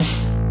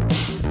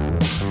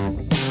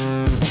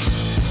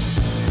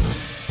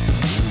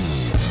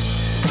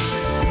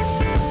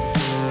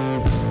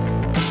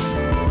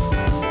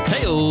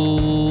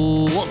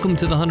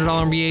to the $100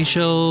 MBA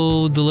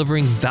Show,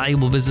 delivering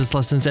valuable business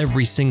lessons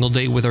every single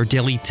day with our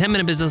daily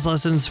 10-minute business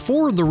lessons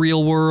for the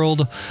real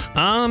world.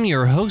 I'm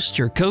your host,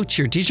 your coach,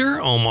 your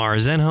teacher, Omar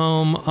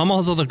Zenhom. I'm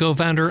also the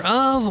co-founder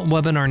of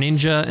Webinar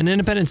Ninja, an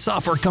independent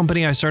software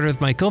company I started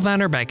with my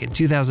co-founder back in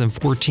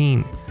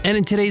 2014. And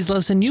in today's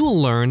lesson, you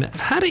will learn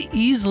how to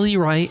easily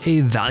write a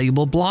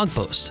valuable blog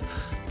post.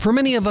 For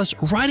many of us,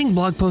 writing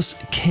blog posts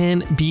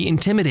can be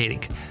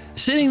intimidating.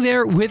 Sitting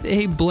there with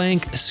a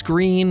blank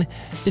screen,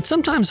 it's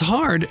sometimes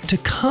hard to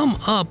come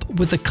up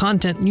with the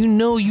content you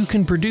know you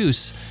can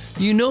produce,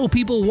 you know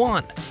people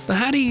want. But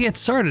how do you get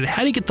started?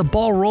 How do you get the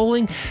ball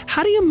rolling?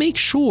 How do you make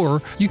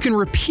sure you can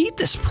repeat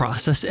this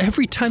process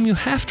every time you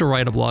have to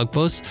write a blog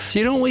post so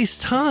you don't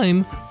waste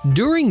time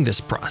during this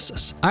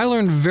process? I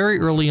learned very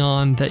early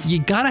on that you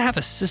gotta have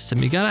a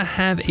system, you gotta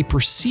have a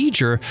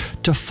procedure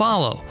to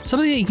follow,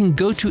 something that you can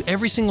go to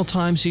every single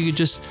time so you can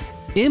just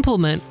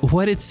implement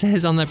what it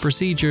says on that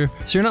procedure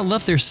so you're not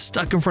left there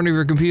stuck in front of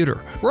your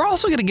computer. We're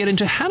also going to get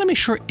into how to make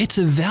sure it's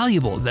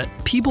valuable, that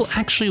people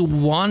actually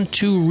want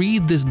to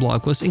read this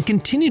blog post and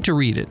continue to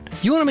read it.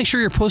 You want to make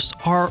sure your posts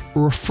are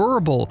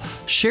referable,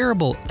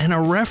 shareable, and a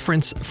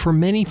reference for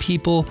many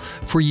people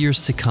for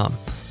years to come.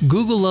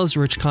 Google loves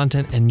rich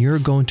content, and you're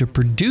going to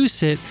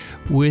produce it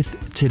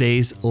with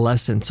today's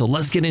lesson. So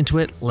let's get into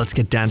it. Let's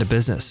get down to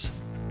business.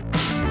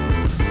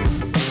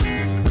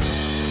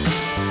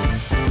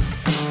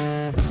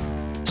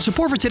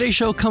 Support for today's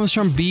show comes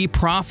from Be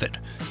Profit.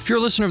 If you're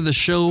a listener of the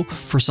show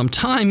for some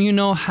time, you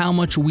know how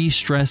much we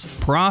stress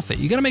profit.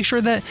 You got to make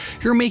sure that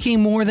you're making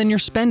more than you're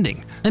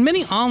spending. And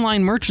many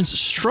online merchants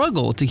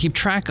struggle to keep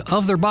track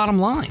of their bottom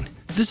line.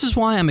 This is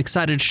why I'm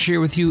excited to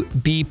share with you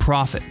Be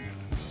Profit.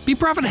 Be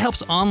Profit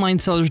helps online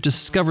sellers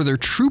discover their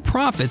true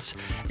profits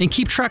and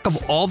keep track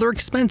of all their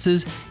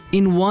expenses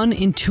in one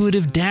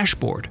intuitive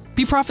dashboard.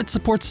 Be Profit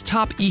supports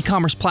top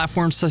e-commerce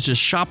platforms such as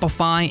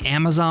Shopify,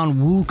 Amazon,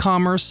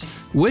 WooCommerce,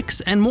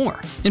 Wix, and more.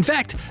 In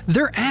fact,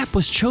 their app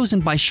was chosen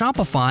by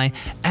Shopify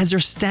as their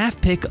staff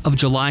pick of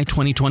July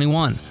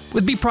 2021.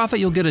 With Be Profit,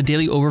 you'll get a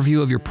daily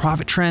overview of your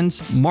profit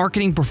trends,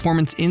 marketing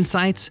performance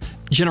insights,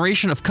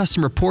 generation of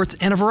custom reports,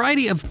 and a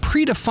variety of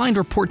predefined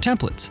report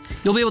templates.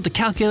 You'll be able to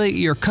calculate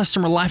your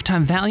customer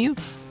lifetime value,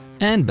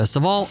 and best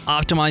of all,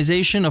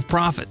 optimization of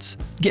profits.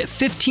 Get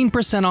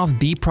 15% off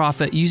Be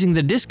Profit using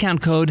the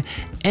discount code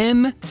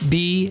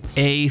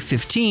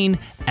MBA15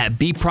 at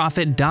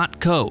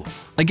beprofit.co.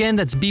 Again,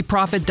 that's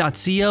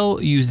beprofit.co.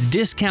 Use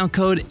discount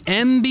code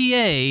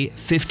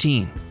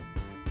MBA15.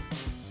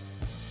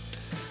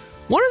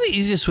 One of the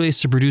easiest ways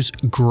to produce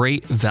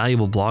great,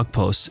 valuable blog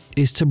posts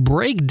is to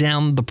break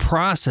down the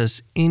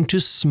process into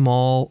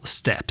small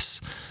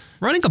steps.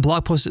 Writing a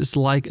blog post is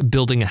like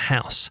building a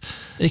house.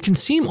 It can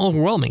seem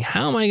overwhelming.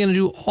 How am I going to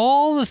do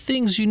all the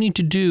things you need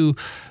to do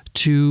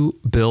to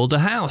build a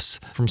house?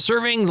 From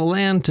surveying the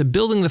land to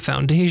building the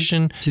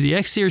foundation, to the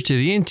exterior, to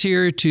the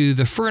interior, to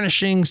the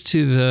furnishings,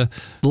 to the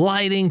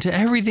lighting, to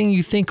everything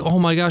you think, oh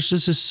my gosh,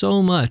 this is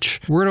so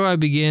much. Where do I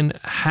begin?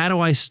 How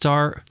do I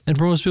start? And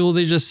for most people,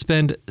 they just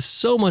spend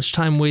so much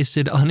time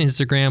wasted on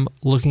Instagram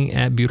looking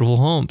at beautiful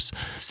homes.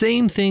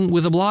 Same thing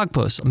with a blog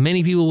post.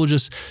 Many people will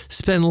just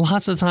spend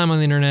lots of time on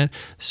the internet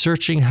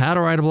searching how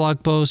to write a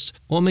blog post,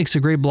 what makes a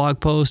great blog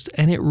post,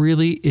 and it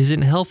really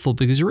isn't helpful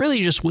because you're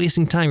really just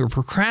wasting time. You're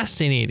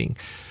procrastinating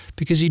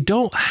because you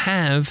don't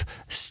have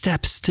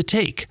steps to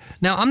take.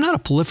 Now, I'm not a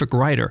prolific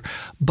writer,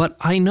 but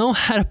I know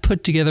how to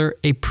put together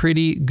a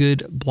pretty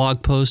good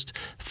blog post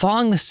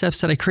following the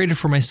steps that I created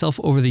for myself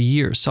over the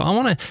years. So I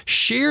want to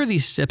share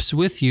these steps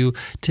with you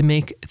to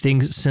make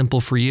things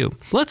simple for you.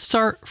 Let's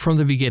start from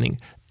the beginning.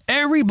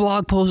 Every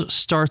blog post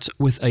starts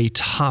with a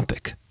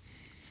topic.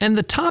 And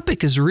the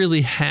topic is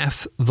really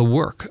half the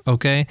work,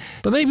 okay?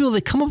 But many people, they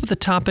come up with a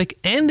topic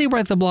and they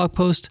write the blog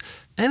post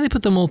and they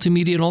put the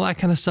multimedia and all that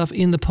kind of stuff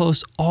in the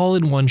post all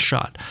in one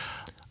shot.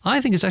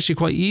 I think it's actually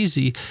quite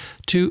easy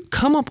to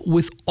come up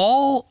with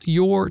all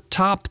your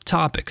top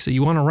topics that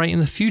you want to write in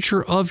the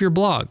future of your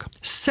blog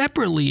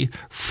separately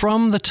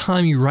from the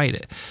time you write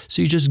it.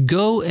 So you just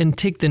go and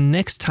take the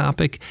next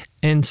topic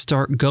and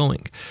start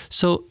going.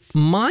 So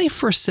my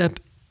first step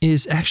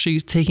is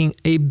actually taking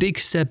a big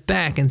step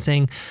back and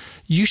saying,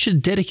 you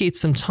should dedicate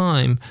some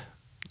time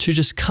to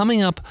just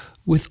coming up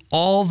with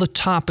all the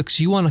topics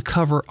you want to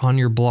cover on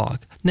your blog.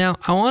 Now,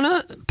 I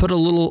want to put a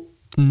little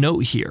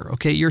note here,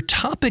 okay? Your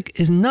topic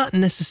is not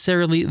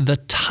necessarily the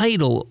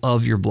title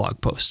of your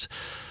blog post.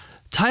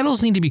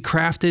 Titles need to be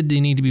crafted,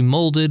 they need to be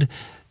molded.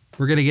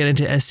 We're going to get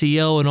into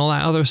SEO and all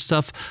that other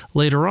stuff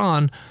later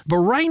on. But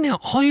right now,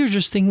 all you're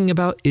just thinking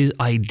about is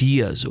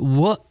ideas.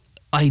 What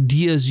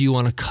ideas you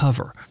want to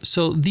cover.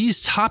 So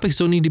these topics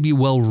don't need to be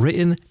well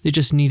written. They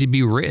just need to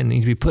be written,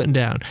 need to be put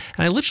down.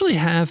 And I literally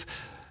have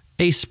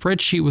a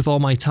spreadsheet with all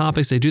my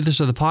topics. I do this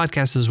for the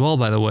podcast as well,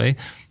 by the way.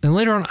 And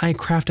later on, I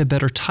craft a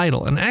better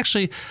title. And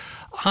actually,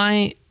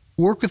 I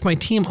work with my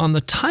team on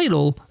the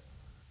title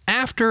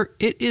after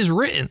it is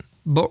written.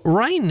 But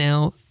right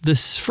now,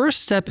 This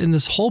first step in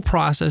this whole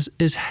process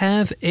is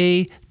have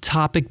a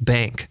topic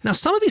bank. Now,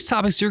 some of these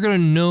topics you're going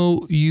to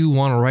know you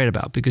want to write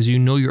about because you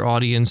know your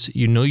audience,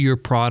 you know your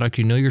product,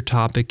 you know your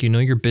topic, you know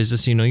your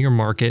business, you know your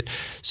market.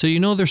 So you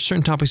know there's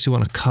certain topics you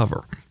want to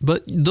cover.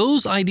 But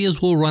those ideas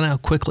will run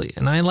out quickly.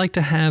 And I like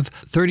to have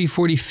 30,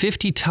 40,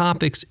 50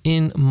 topics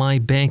in my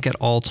bank at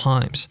all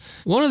times.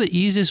 One of the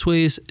easiest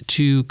ways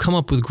to come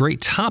up with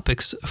great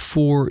topics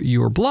for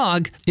your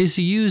blog is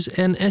to use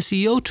an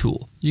SEO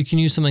tool. You can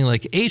use something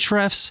like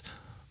Ahrefs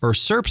or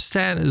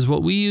SERPstat is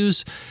what we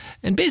use.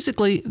 And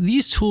basically,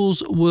 these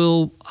tools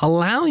will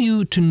allow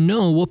you to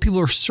know what people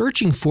are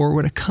searching for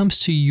when it comes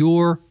to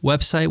your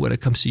website, when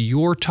it comes to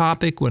your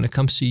topic, when it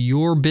comes to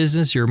your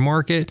business, your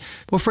market.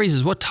 What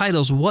phrases, what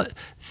titles, what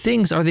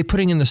things are they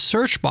putting in the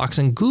search box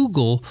in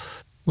Google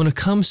when it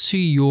comes to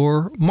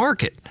your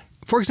market?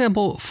 For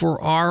example,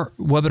 for our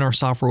webinar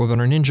software,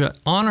 Webinar Ninja,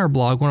 on our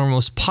blog, one of our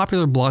most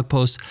popular blog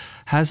posts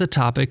has a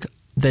topic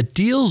that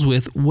deals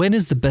with when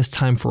is the best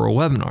time for a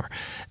webinar.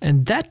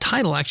 And that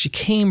title actually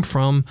came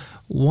from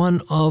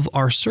one of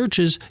our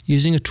searches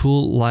using a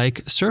tool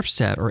like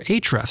SERPstat or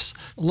Ahrefs.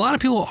 A lot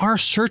of people are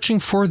searching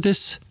for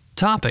this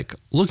topic,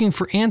 looking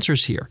for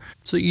answers here.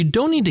 So you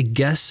don't need to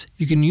guess.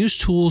 You can use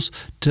tools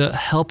to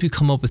help you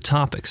come up with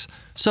topics.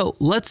 So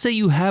let's say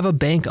you have a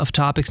bank of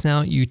topics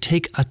now. You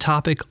take a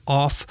topic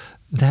off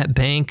that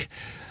bank,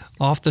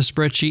 off the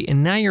spreadsheet,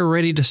 and now you're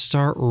ready to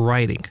start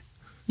writing.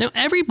 Now,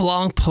 every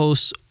blog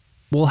post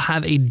will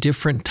have a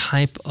different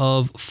type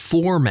of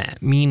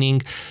format, meaning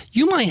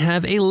you might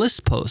have a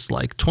list post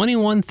like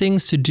 21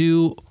 things to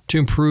do to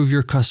improve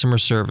your customer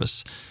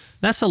service.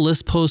 That's a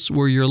list post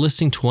where you're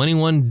listing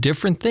 21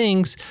 different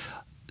things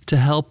to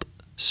help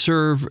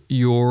serve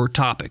your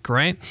topic,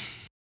 right?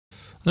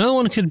 Another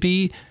one could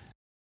be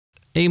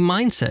a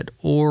mindset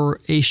or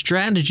a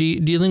strategy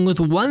dealing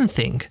with one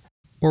thing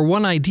or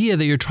one idea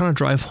that you're trying to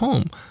drive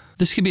home.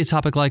 This could be a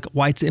topic like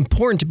why it's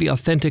important to be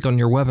authentic on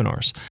your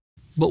webinars.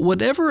 But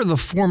whatever the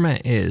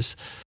format is,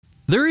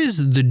 there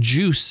is the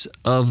juice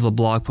of the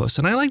blog post.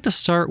 And I like to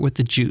start with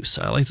the juice.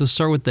 I like to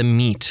start with the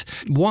meat.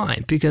 Why?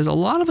 Because a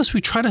lot of us,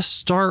 we try to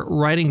start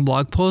writing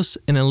blog posts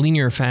in a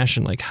linear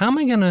fashion. Like, how am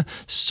I going to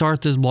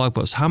start this blog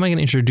post? How am I going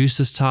to introduce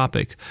this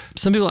topic?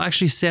 Some people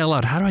actually say out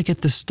loud, how do I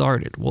get this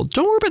started? Well,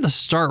 don't worry about the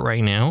start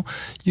right now.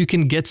 You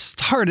can get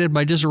started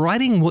by just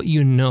writing what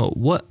you know.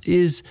 What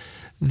is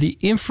the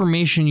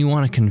information you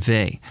want to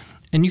convey?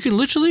 And you can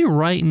literally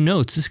write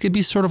notes. This could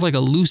be sort of like a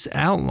loose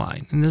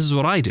outline. And this is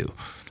what I do.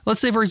 Let's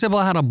say, for example,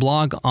 I had a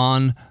blog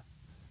on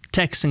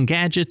techs and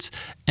gadgets,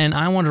 and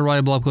I wanted to write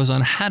a blog post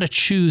on how to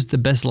choose the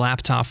best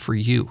laptop for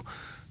you.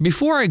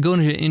 Before I go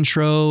into the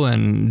intro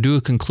and do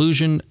a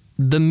conclusion,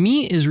 the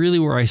meat is really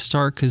where I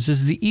start because this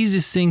is the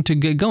easiest thing to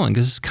get going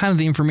because it's kind of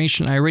the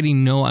information I already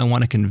know I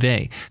want to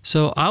convey.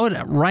 So I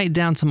would write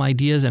down some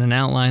ideas in an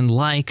outline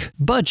like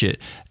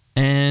budget,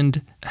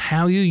 and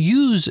how you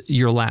use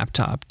your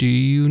laptop. Do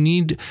you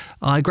need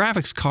a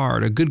graphics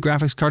card, a good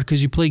graphics card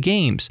because you play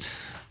games?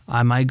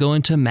 I might go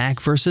into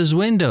Mac versus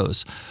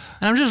Windows.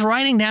 And I'm just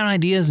writing down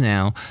ideas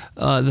now,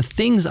 the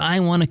things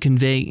I want to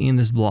convey in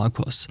this blog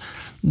post.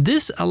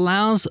 This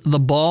allows the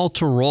ball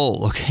to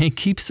roll, okay? It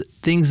keeps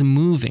things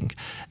moving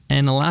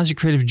and allows your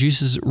creative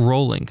juices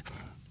rolling.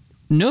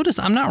 Notice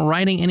I'm not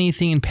writing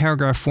anything in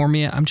paragraph form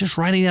yet. I'm just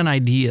writing down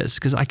ideas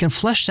because I can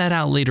flesh that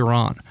out later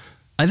on.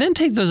 I then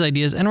take those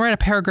ideas and write a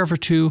paragraph or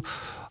two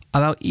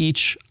about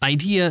each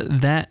idea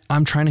that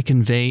I'm trying to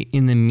convey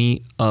in the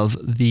meat of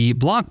the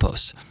blog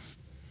post.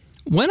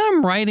 When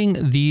I'm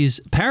writing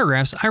these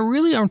paragraphs, I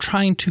really am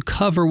trying to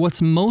cover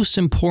what's most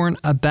important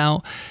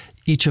about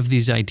each of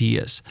these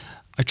ideas.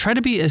 I try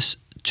to be as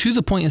to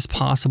the point as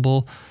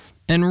possible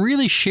and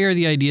really share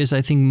the ideas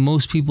I think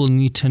most people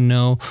need to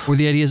know, or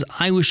the ideas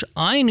I wish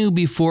I knew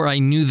before I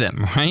knew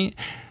them, right?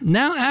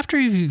 Now, after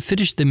you've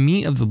finished the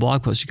meat of the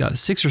blog post, you got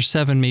 6 or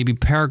 7 maybe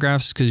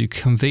paragraphs because you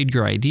conveyed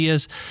your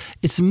ideas,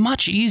 it's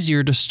much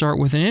easier to start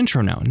with an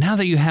intro now. Now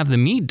that you have the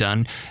meat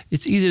done,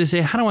 it's easy to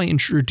say, how do I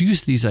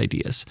introduce these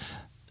ideas?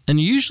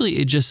 And usually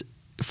it just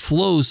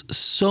flows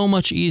so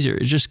much easier.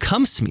 It just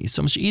comes to me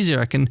so much easier.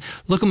 I can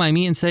look at my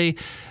meat and say,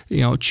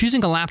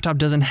 choosing a laptop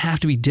doesn't have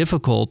to be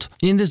difficult.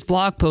 In this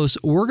blog post,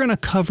 we're going to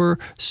cover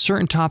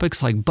certain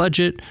topics like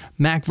budget,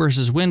 Mac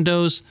versus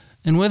Windows,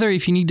 and whether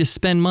if you need to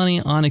spend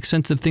money on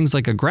expensive things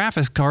like a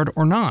graphics card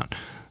or not.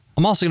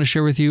 I'm also going to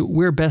share with you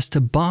where best to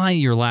buy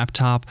your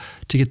laptop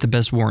to get the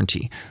best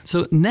warranty.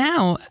 So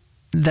now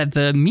that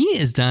the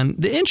meat is done,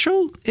 the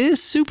intro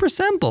is super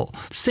simple.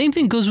 Same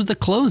thing goes with the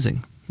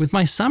closing. With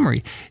my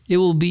summary, it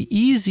will be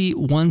easy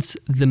once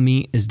the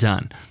meat is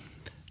done.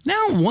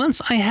 Now,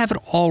 once I have it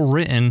all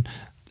written,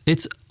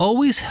 it's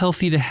always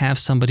healthy to have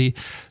somebody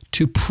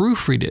to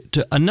proofread it,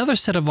 to another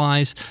set of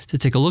eyes to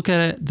take a look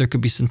at it. There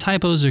could be some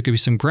typos, there could be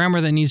some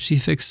grammar that needs to be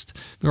fixed.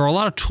 There are a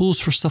lot of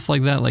tools for stuff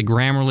like that, like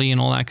Grammarly and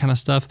all that kind of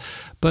stuff,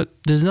 but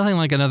there's nothing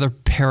like another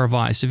pair of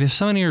eyes. So if you have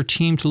someone in your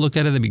team to look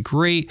at it, that'd be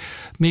great.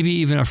 Maybe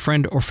even a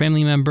friend or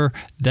family member,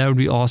 that would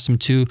be awesome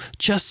too.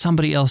 Just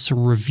somebody else to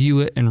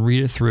review it and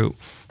read it through.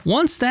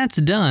 Once that's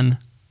done,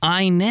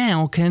 I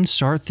now can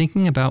start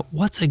thinking about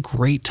what's a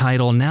great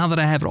title now that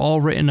I have it all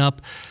written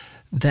up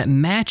that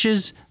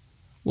matches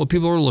what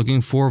people are looking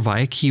for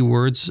via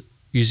keywords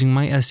using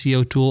my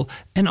SEO tool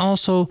and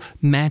also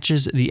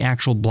matches the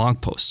actual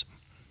blog post.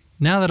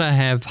 Now that I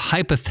have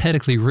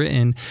hypothetically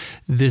written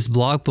this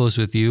blog post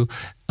with you,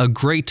 a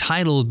great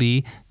title would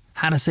be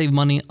How to Save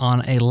Money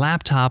on a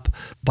Laptop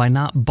by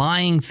Not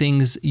Buying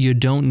Things You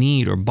Don't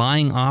Need, or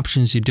buying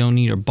options you don't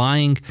need, or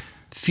buying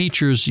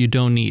features you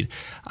don't need.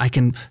 I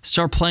can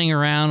start playing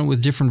around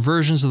with different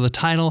versions of the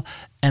title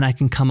and I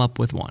can come up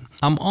with one.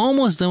 I'm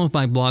almost done with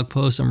my blog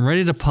post. I'm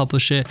ready to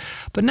publish it,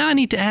 but now I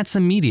need to add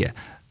some media.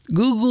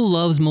 Google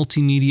loves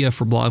multimedia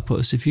for blog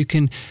posts. If you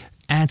can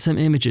add some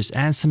images,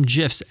 add some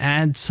GIFs,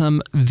 add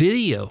some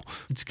video,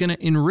 it's going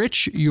to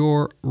enrich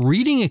your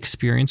reading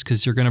experience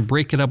because you're going to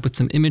break it up with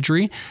some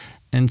imagery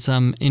and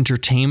some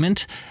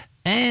entertainment.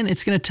 And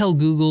it's going to tell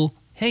Google,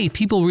 hey,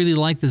 people really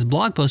like this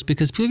blog post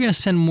because people are going to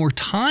spend more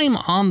time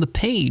on the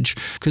page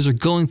because they're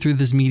going through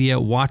this media,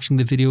 watching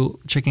the video,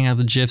 checking out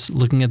the GIFs,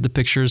 looking at the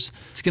pictures.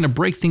 It's going to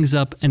break things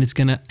up and it's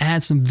going to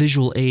add some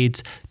visual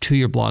aids to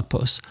your blog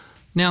posts.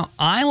 Now,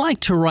 I like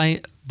to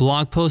write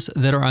blog posts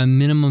that are a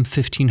minimum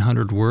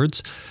 1,500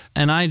 words.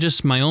 And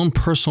my own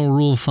personal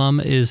rule of thumb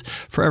is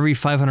for every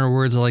 500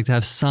 words, I like to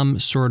have some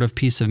sort of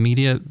piece of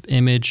media,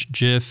 image,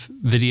 GIF,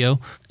 video.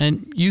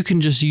 And you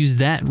can just use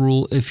that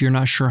rule if you're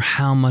not sure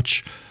how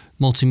much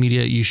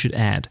multimedia you should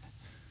add.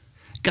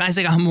 Guys,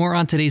 I got more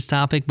on today's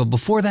topic, but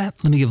before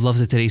that, let me give love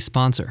to today's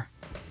sponsor.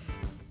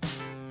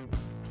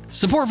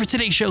 Support for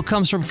today's show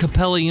comes from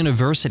Capella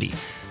University.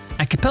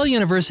 At Capella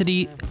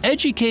University,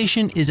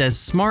 education is as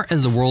smart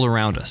as the world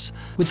around us.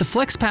 With the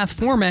FlexPath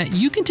format,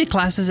 you can take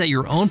classes at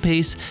your own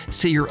pace,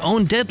 set your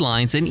own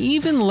deadlines, and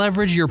even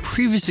leverage your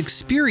previous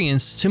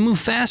experience to move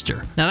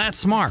faster. Now that's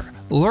smart.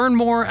 Learn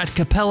more at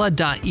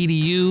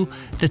capella.edu.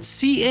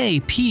 That's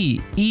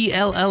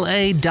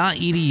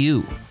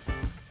CAPELLA.edu.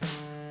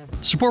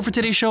 Support for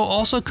today's show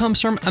also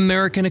comes from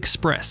American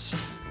Express.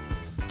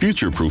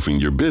 Future-proofing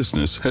your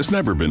business has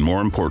never been more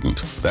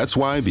important. That's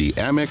why the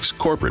Amex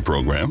Corporate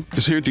Program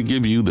is here to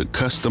give you the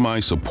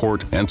customized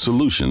support and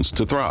solutions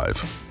to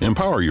thrive.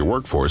 Empower your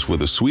workforce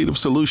with a suite of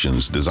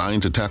solutions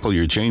designed to tackle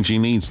your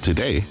changing needs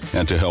today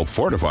and to help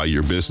fortify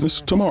your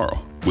business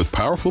tomorrow. With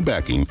powerful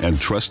backing and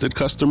trusted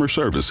customer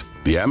service,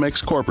 the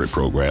Amex Corporate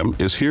Program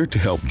is here to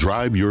help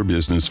drive your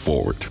business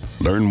forward.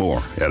 Learn more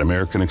at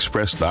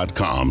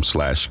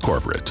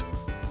americanexpress.com/corporate.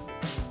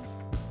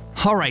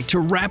 All right, to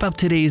wrap up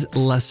today's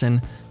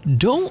lesson,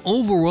 don't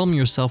overwhelm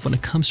yourself when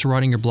it comes to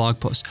writing your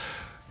blog post.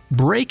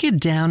 Break it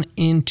down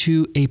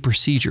into a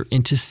procedure,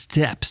 into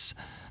steps.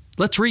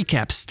 Let's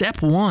recap.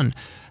 Step 1,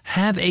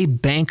 have a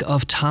bank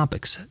of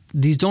topics.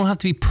 These don't have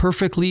to be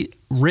perfectly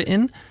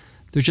written.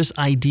 They're just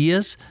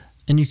ideas.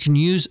 And you can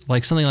use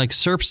something like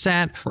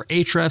SERPstat or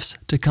Ahrefs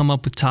to come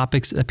up with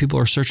topics that people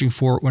are searching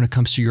for when it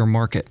comes to your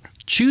market.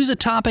 Choose a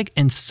topic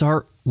and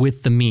start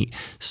with the meat.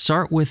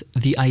 Start with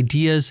the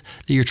ideas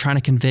that you're trying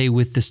to convey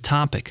with this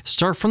topic.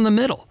 Start from the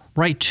middle.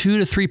 Write 2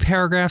 to 3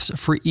 paragraphs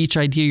for each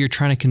idea you're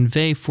trying to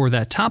convey for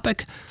that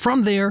topic.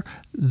 From there,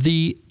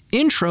 the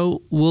intro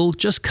will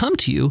just come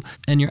to you,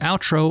 and your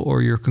outro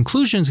or your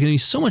conclusion is going to be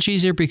so much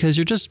easier because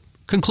you're just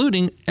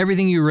concluding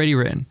everything you've already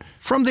written.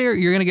 From there,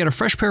 you're going to get a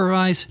fresh pair of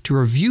eyes to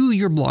review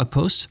your blog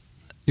posts.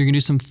 You're going to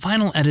do some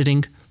final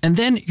editing, and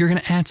then you're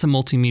going to add some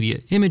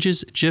multimedia,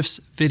 images, GIFs,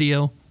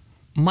 video.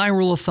 My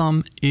rule of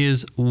thumb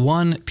is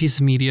 1 piece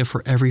of media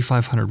for every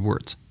 500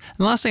 words. And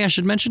the last thing I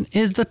should mention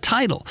is the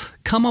title.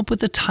 Come up with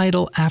the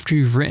title after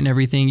you've written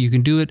everything. You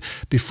can do it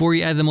before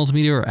you add the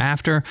multimedia or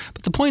after.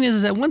 But the point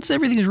is that once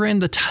everything is written,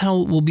 the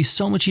title will be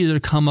so much easier to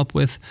come up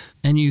with.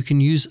 And you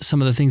can use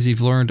some of the things you've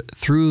learned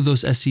through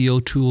those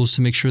SEO tools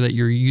to make sure that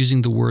you're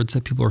using the words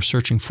that people are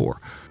searching for.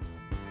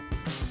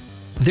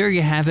 There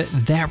you have it.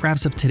 That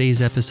wraps up today's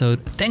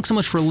episode. Thanks so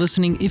much for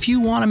listening. If you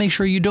want to make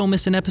sure you don't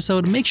miss an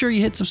episode, make sure you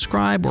hit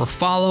subscribe or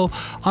follow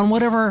on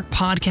whatever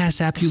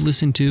podcast app you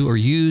listen to or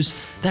use.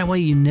 That way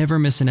you never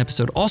miss an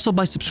episode. Also,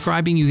 by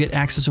subscribing, you get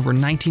access to over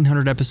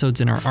 1,900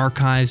 episodes in our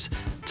archives.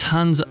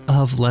 Tons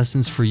of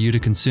lessons for you to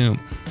consume.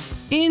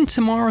 In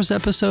tomorrow's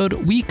episode,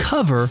 we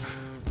cover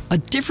a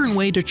different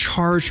way to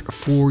charge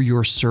for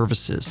your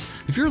services.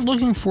 If you're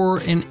looking for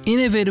an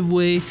innovative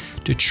way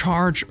to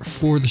charge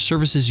for the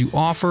services you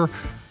offer,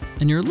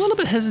 and you're a little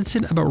bit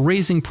hesitant about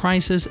raising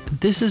prices,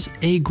 this is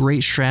a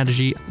great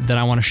strategy that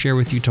I want to share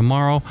with you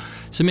tomorrow.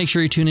 So make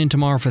sure you tune in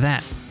tomorrow for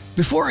that.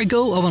 Before I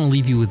go, I want to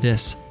leave you with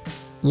this.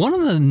 One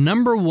of the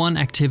number 1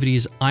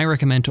 activities I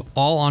recommend to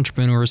all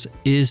entrepreneurs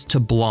is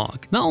to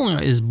blog. Not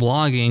only is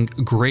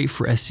blogging great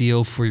for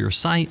SEO for your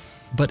site,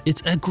 but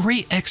it's a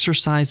great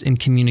exercise in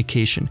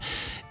communication.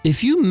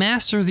 If you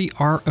master the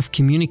art of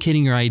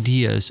communicating your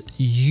ideas,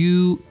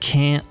 you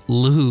can't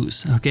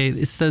lose, okay?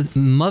 It's the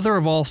mother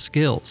of all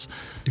skills.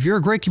 If you're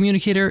a great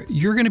communicator,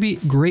 you're gonna be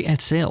great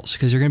at sales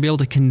because you're gonna be able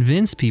to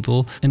convince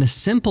people in a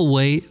simple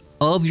way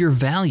of your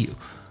value.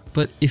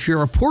 But if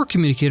you're a poor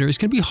communicator, it's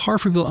going to be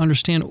hard for people to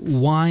understand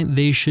why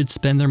they should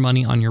spend their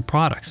money on your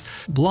products.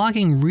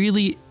 Blogging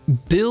really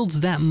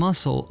builds that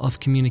muscle of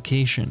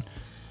communication.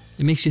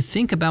 It makes you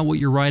think about what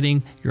you're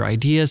writing, your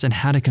ideas, and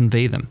how to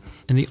convey them.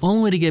 And the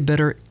only way to get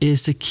better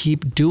is to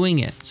keep doing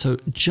it. So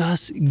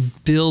just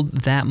build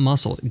that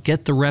muscle.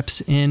 Get the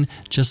reps in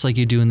just like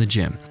you do in the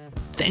gym.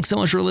 Thanks so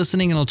much for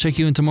listening, and I'll check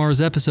you in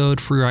tomorrow's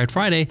episode, Free Ride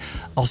Friday.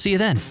 I'll see you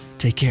then.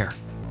 Take care.